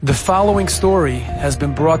The following story has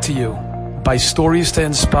been brought to you by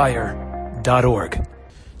StoriesToInspire.org.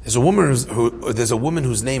 There's a woman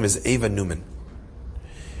whose name is Ava Newman.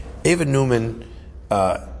 Ava Newman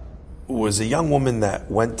was a young woman that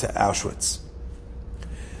went to Auschwitz.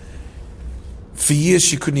 For years,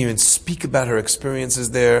 she couldn't even speak about her experiences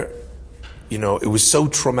there. You know, it was so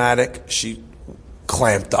traumatic, she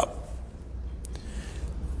clamped up.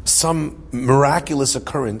 Some miraculous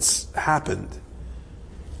occurrence happened.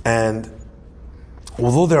 And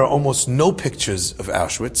although there are almost no pictures of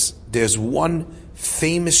Auschwitz, there's one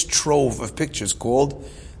famous trove of pictures called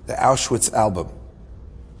the Auschwitz album.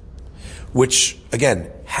 Which, again,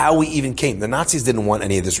 how we even came. The Nazis didn't want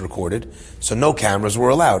any of this recorded, so no cameras were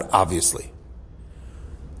allowed, obviously.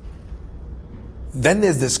 Then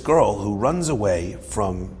there's this girl who runs away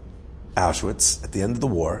from Auschwitz at the end of the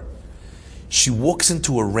war. She walks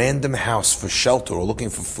into a random house for shelter or looking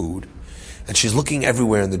for food. And she's looking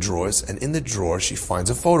everywhere in the drawers, and in the drawer she finds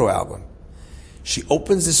a photo album. She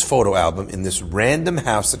opens this photo album in this random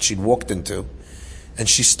house that she'd walked into, and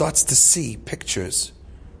she starts to see pictures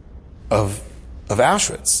of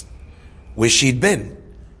Auschwitz, where she'd been.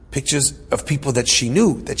 Pictures of people that she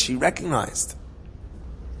knew, that she recognized.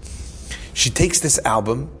 She takes this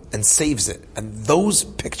album and saves it, and those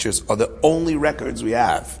pictures are the only records we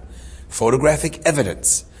have. Photographic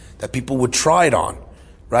evidence that people were tried on,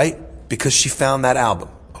 right? Because she found that album,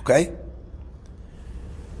 okay?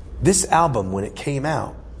 This album, when it came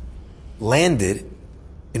out, landed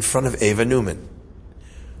in front of Ava Newman,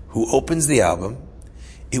 who opens the album.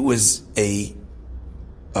 It was a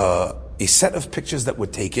set of pictures that were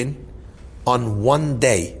taken on one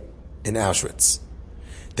day in Auschwitz.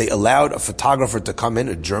 They allowed a photographer to come in,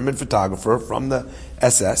 a German photographer from the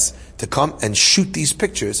SS, to come and shoot these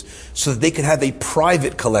pictures so that they could have a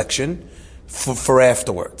private collection for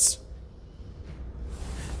afterwards.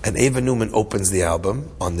 And Ava Newman opens the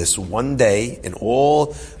album on this one day in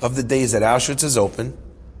all of the days that Auschwitz is open.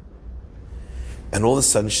 And all of a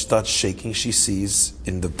sudden she starts shaking. She sees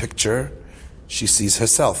in the picture, she sees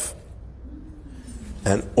herself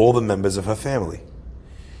and all the members of her family.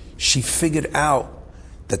 She figured out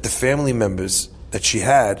that the family members that she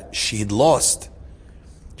had lost.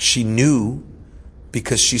 She knew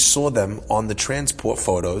because she saw them on the transport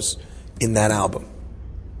photos in that album.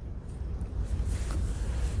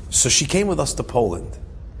 So she came with us to Poland.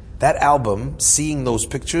 That album, seeing those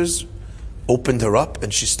pictures, opened her up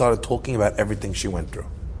and she started talking about everything she went through.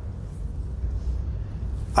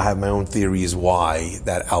 I have my own theories why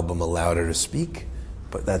that album allowed her to speak,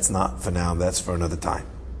 but that's not for now, that's for another time.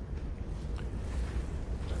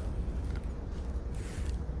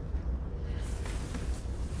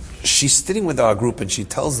 She's sitting with our group and she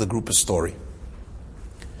tells the group a story.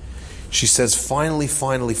 She says, finally,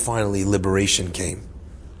 liberation came.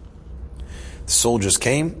 The soldiers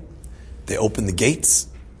came, they opened the gates,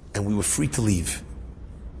 and we were free to leave.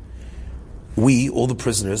 We, all the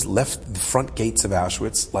prisoners, left the front gates of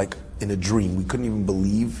Auschwitz like in a dream. We couldn't even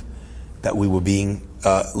believe that we were being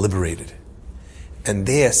liberated. And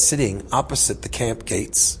there, sitting opposite the camp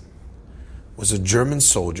gates, was a German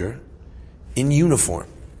soldier in uniform,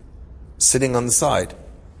 sitting on the side,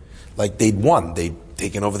 like they'd won, they'd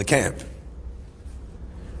taken over the camp.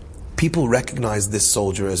 People recognized this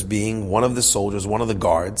soldier as being one of the soldiers, one of the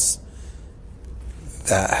guards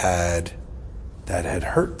that had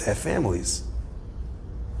hurt their families.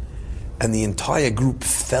 And the entire group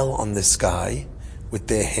fell on this guy with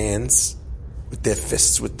their hands, with their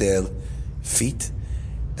fists, with their feet,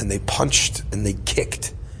 and they punched and they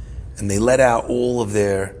kicked and they let out all of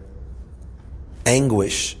their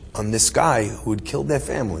anguish on this guy who had killed their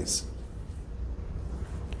families.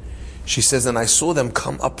 She says, and I saw them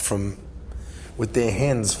come up with their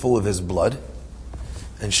hands full of his blood.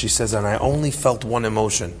 And she says, and I only felt one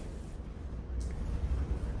emotion.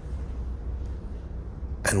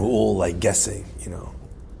 And we're all like guessing,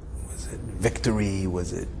 was it victory?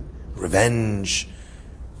 Was it revenge?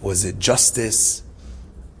 Was it justice?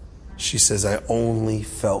 She says, I only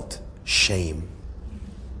felt shame.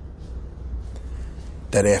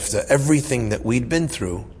 That after everything that we'd been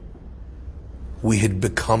through, we had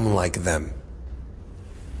become like them.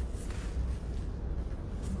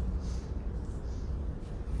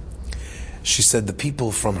 She said the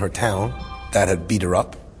people from her town that had beat her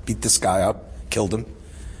up, beat this guy up, killed him,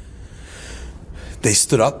 they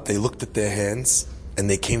stood up, they looked at their hands, and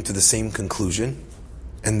they came to the same conclusion,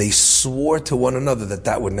 and they swore to one another that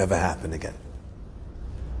that would never happen again.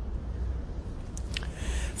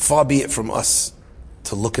 Far be it from us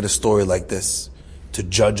to look at a story like this, to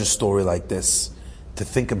judge a story like this, to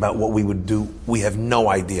think about what we would do. We have no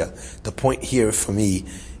idea. The point here for me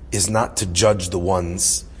is not to judge the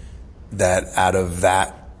ones that out of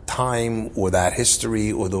that time or that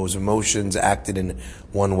history or those emotions acted in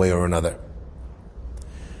one way or another.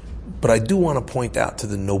 But I do want to point out to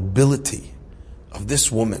the nobility of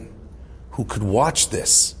this woman who could watch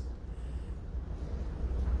this,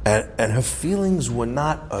 and her feelings were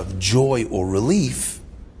not of joy or relief.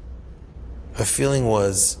 Her feeling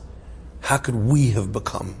was, how could we have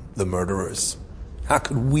become the murderers? How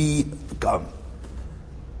could we become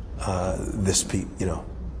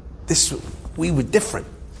we were different.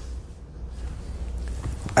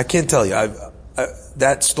 I can't tell you,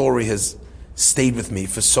 that story has stayed with me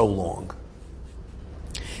for so long.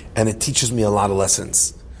 And it teaches me a lot of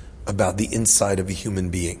lessons about the inside of a human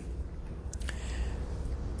being.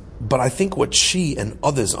 But I think what she and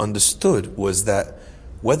others understood was that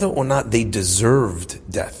whether or not they deserved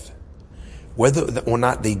death, whether or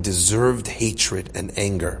not they deserved hatred and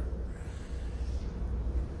anger,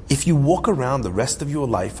 if you walk around the rest of your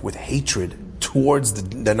life with hatred towards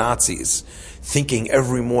the Nazis, thinking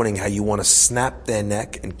every morning how you want to snap their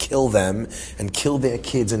neck and kill them and kill their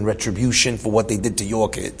kids in retribution for what they did to your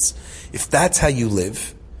kids, if that's how you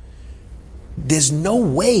live, there's no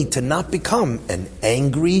way to not become an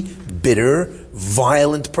angry, bitter,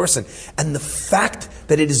 violent person. And the fact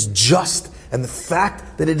that it is just and the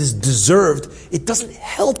fact that it is deserved, it doesn't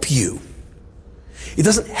help you. It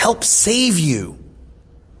doesn't help save you.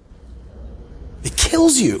 It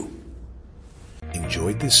kills you.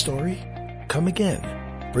 Enjoyed this story? Come again.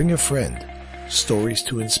 Bring a friend.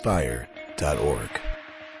 StoriesToInspire.org